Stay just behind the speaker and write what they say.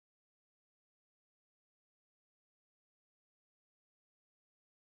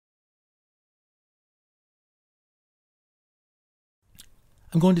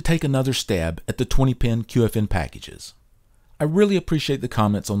I'm going to take another stab at the 20-pin QFN packages. I really appreciate the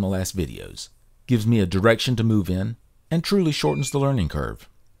comments on the last videos. Gives me a direction to move in and truly shortens the learning curve.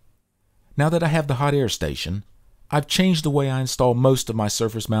 Now that I have the hot air station, I've changed the way I install most of my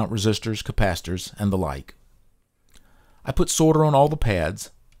surface mount resistors, capacitors, and the like. I put solder on all the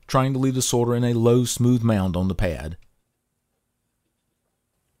pads, trying to leave the solder in a low, smooth mound on the pad.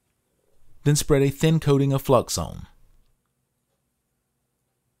 Then spread a thin coating of flux on.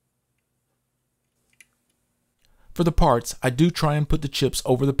 For the parts, I do try and put the chips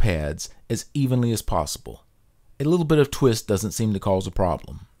over the pads as evenly as possible. A little bit of twist doesn't seem to cause a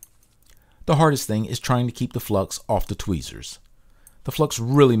problem. The hardest thing is trying to keep the flux off the tweezers. The flux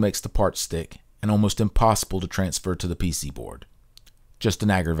really makes the parts stick and almost impossible to transfer to the PC board. Just an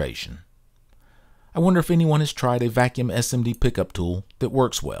aggravation. I wonder if anyone has tried a vacuum SMD pickup tool that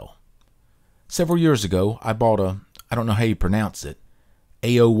works well. Several years ago, I bought I don't know how you pronounce it,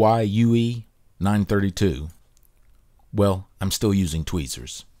 AOYUE 932. Well, I'm still using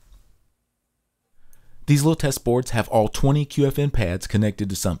tweezers. These little test boards have all 20 QFN pads connected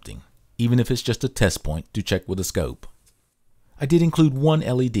to something, even if it's just a test point to check with a scope. I did include one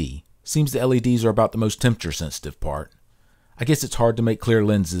LED. Seems the LEDs are about the most temperature sensitive part. I guess it's hard to make clear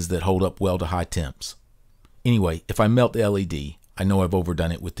lenses that hold up well to high temps. Anyway, if I melt the LED, I know I've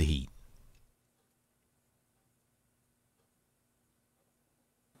overdone it with the heat.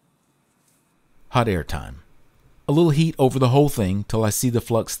 Hot air time. A little heat over the whole thing till I see the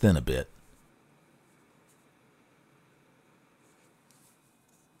flux thin a bit.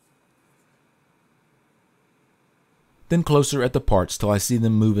 Then closer at the parts till I see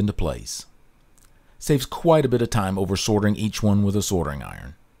them move into place. Saves quite a bit of time over soldering each one with a soldering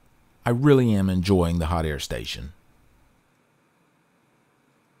iron. I really am enjoying the hot air station.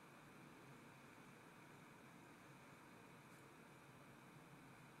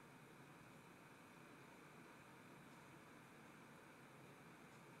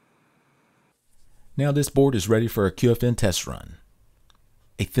 Now this board is ready for a QFN test run.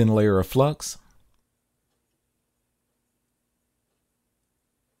 A thin layer of flux,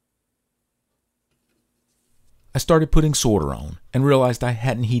 I started putting solder on and realized I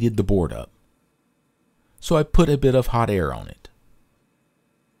hadn't heated the board up. So I put a bit of hot air on it.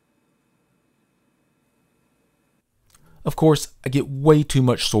 Of course, I get way too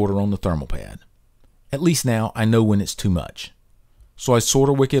much solder on the thermal pad. At least now I know when it's too much. So I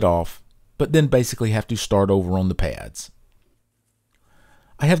solder wick it off, but then basically have to start over on the pads.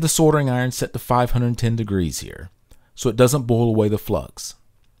 I have the soldering iron set to 510 degrees here, so it doesn't boil away the flux.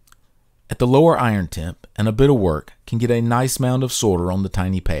 At the lower iron temp, and a bit of work can get a nice mound of solder on the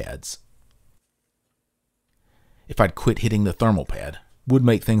tiny pads. If I'd quit hitting the thermal pad, would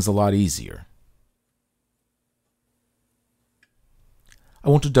make things a lot easier. I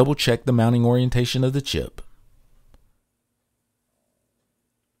want to double check the mounting orientation of the chip.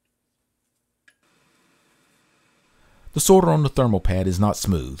 The solder on the thermal pad is not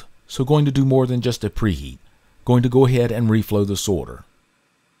smooth, so going to do more than just a preheat. Going to go ahead and reflow the solder.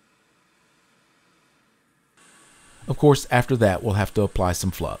 Of course, after that, we'll have to apply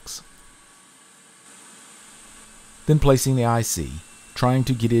some flux. Then placing the IC, trying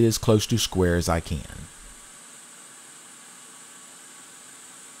to get it as close to square as I can.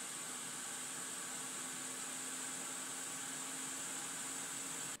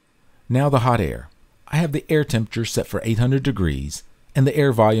 Now the hot air. I have the air temperature set for 800 degrees and the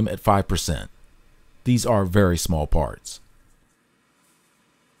air volume at 5%. These are very small parts.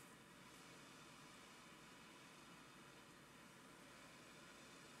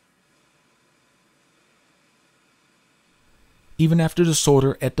 Even after the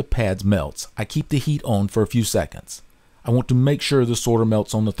solder at the pads melts, I keep the heat on for a few seconds. I want to make sure the solder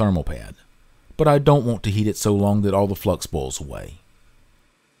melts on the thermal pad, but I don't want to heat it so long that all the flux boils away.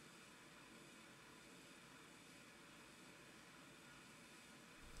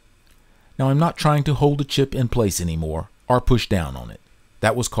 Now I'm not trying to hold the chip in place anymore or push down on it.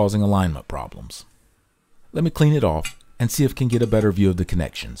 That was causing alignment problems. Let me clean it off and see if I can get a better view of the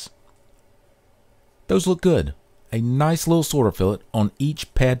connections. Those look good. A nice little solder fillet on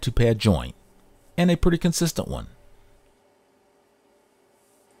each pad-to-pad joint, and a pretty consistent one.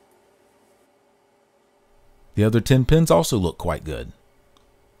 The other 10 pins also look quite good.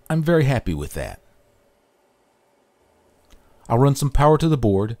 I'm very happy with that. I'll run some power to the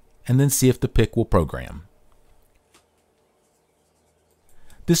board and then see if the PIC will program.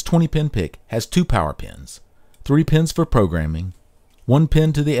 This 20-pin PIC has 2 power pins, 3 pins for programming, 1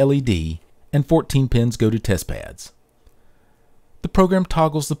 pin to the LED, and 14 pins go to test pads. The program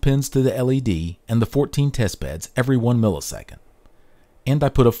toggles the pins to the LED and the 14 test pads every 1 millisecond. and I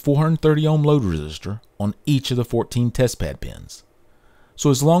put a 430 ohm load resistor on each of the 14 test pad pins. So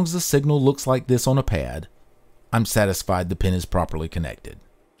as long as the signal looks like this on a pad, I'm satisfied the pin is properly connected.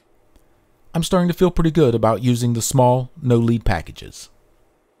 I'm starting to feel pretty good about using the small, no-lead packages.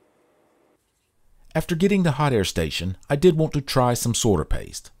 After getting the hot air station, I did want to try some solder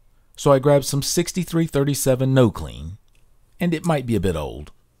paste, so I grabbed some 6337 No Clean, and it might be a bit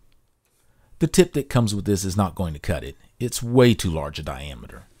old. The tip that comes with this is not going to cut it. It's way too large a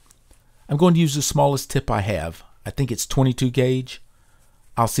diameter. I'm going to use the smallest tip I have. I think it's 22 gauge.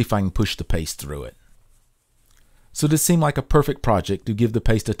 I'll see if I can push the paste through it. So this seemed like a perfect project to give the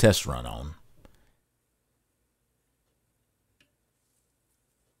paste a test run on.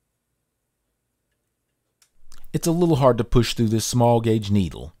 It's a little hard to push through this small gauge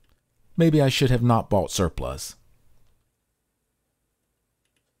needle. Maybe I should have not bought surplus.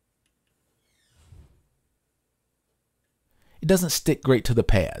 It doesn't stick great to the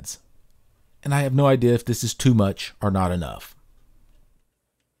pads, and I have no idea if this is too much or not enough.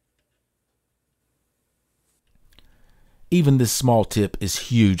 Even this small tip is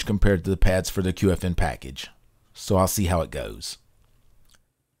huge compared to the pads for the QFN package, so I'll see how it goes.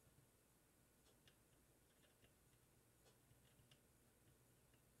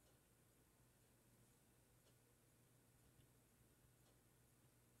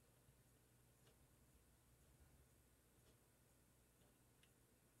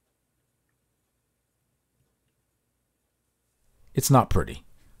 It's not pretty.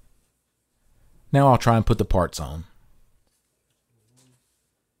 Now I'll try and put the parts on.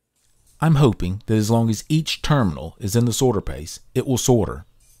 I'm hoping that as long as each terminal is in the solder paste, it will solder.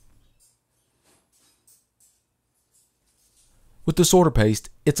 With the solder paste,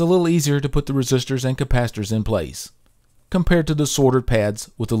 it's a little easier to put the resistors and capacitors in place, compared to the soldered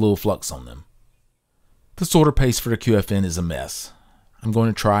pads with a little flux on them. The solder paste for the QFN is a mess. I'm going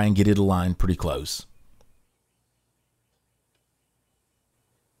to try and get it aligned pretty close.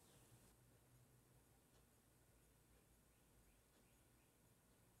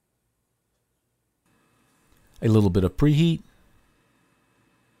 A little bit of preheat.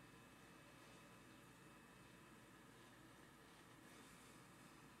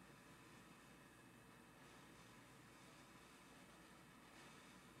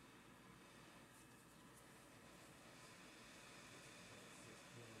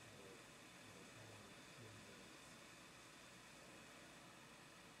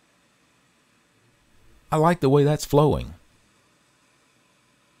 I like the way that's flowing.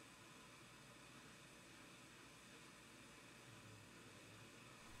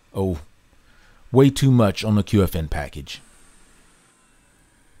 Oh, way too much on the QFN package.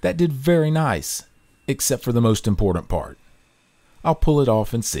 That did very nice, except for the most important part. I'll pull it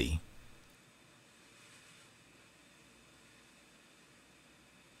off and see.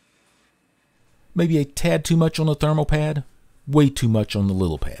 Maybe a tad too much on the thermal pad, way too much on the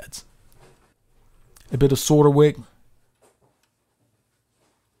little pads. A bit of solder wick,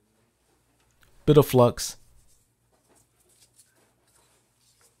 bit of flux,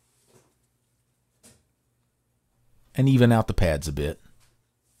 and even out the pads a bit.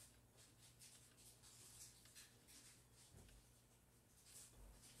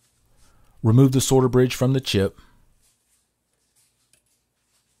 Remove the solder bridge from the chip.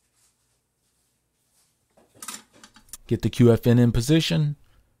 Get the QFN in position.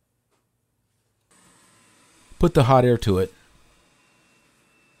 Put the hot air to it.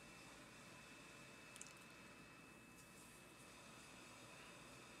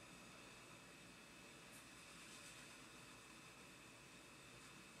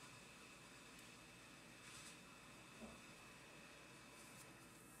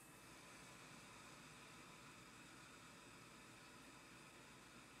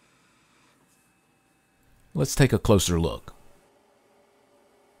 Let's take a closer look.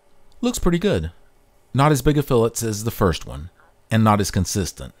 Looks pretty good. Not as big a fillets as the first one, and not as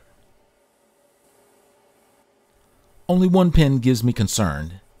consistent. Only one pin gives me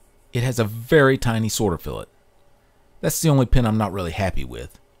concern. It has a very tiny solder fillet. That's the only pin I'm not really happy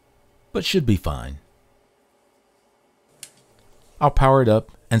with, but should be fine. I'll power it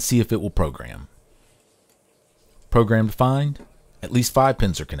up and see if it will program. Program defined. At least 5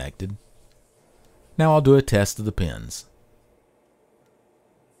 pins are connected. Now I'll do a test of the pins.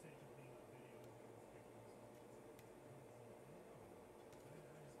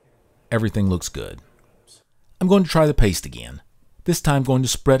 Everything looks good. I'm going to try the paste again. This time going to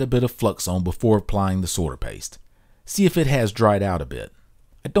spread a bit of flux on before applying the solder paste. See if it has dried out a bit.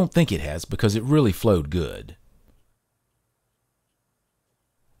 I don't think it has because it really flowed good.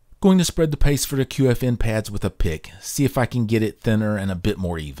 Going to spread the paste for the QFN pads with a pick, see if I can get it thinner and a bit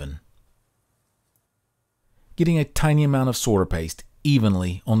more even. Getting a tiny amount of solder paste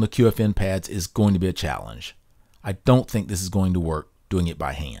evenly on the QFN pads is going to be a challenge. I don't think this is going to work doing it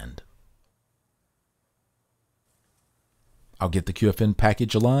by hand. I'll get the QFN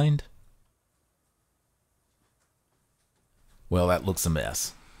package aligned. Well, that looks a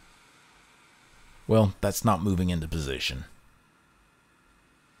mess. Well, that's not moving into position.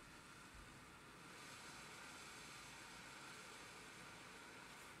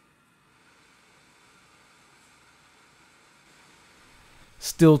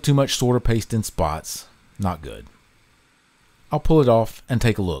 Still too much solder paste in spots. Not good. I'll pull it off and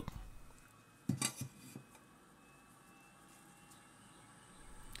take a look. A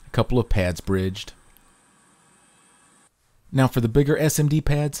couple of pads bridged. Now for the bigger SMD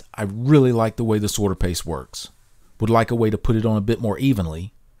pads, I really like the way the solder paste works. Would like a way to put it on a bit more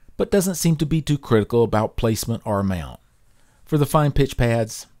evenly, but doesn't seem to be too critical about placement or amount. For the fine pitch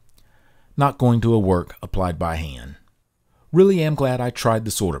pads, not going to work applied by hand. Really am glad I tried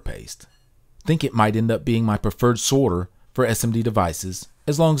the solder paste. Think it might end up being my preferred solder for SMD devices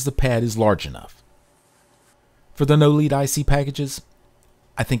as long as the pad is large enough. For the no-lead IC packages,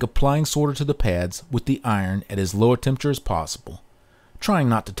 I think applying solder to the pads with the iron at as low a temperature as possible, trying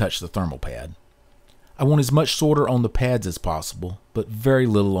not to touch the thermal pad. I want as much solder on the pads as possible, but very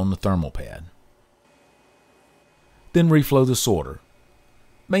little on the thermal pad. Then reflow the solder.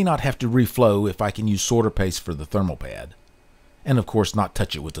 May not have to reflow if I can use solder paste for the thermal pad, and of course not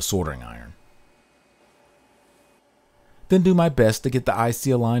touch it with the soldering iron. Then do my best to get the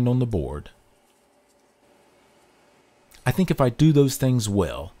IC aligned on the board. I think if I do those things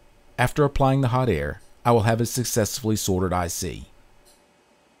well, after applying the hot air, I will have a successfully soldered IC.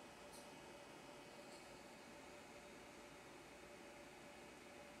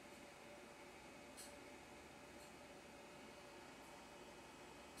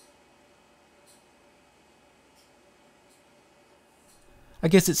 I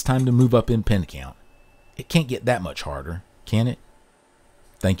guess it's time to move up in pin count. It can't get that much harder, can it?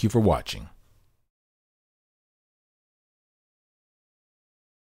 Thank you for watching.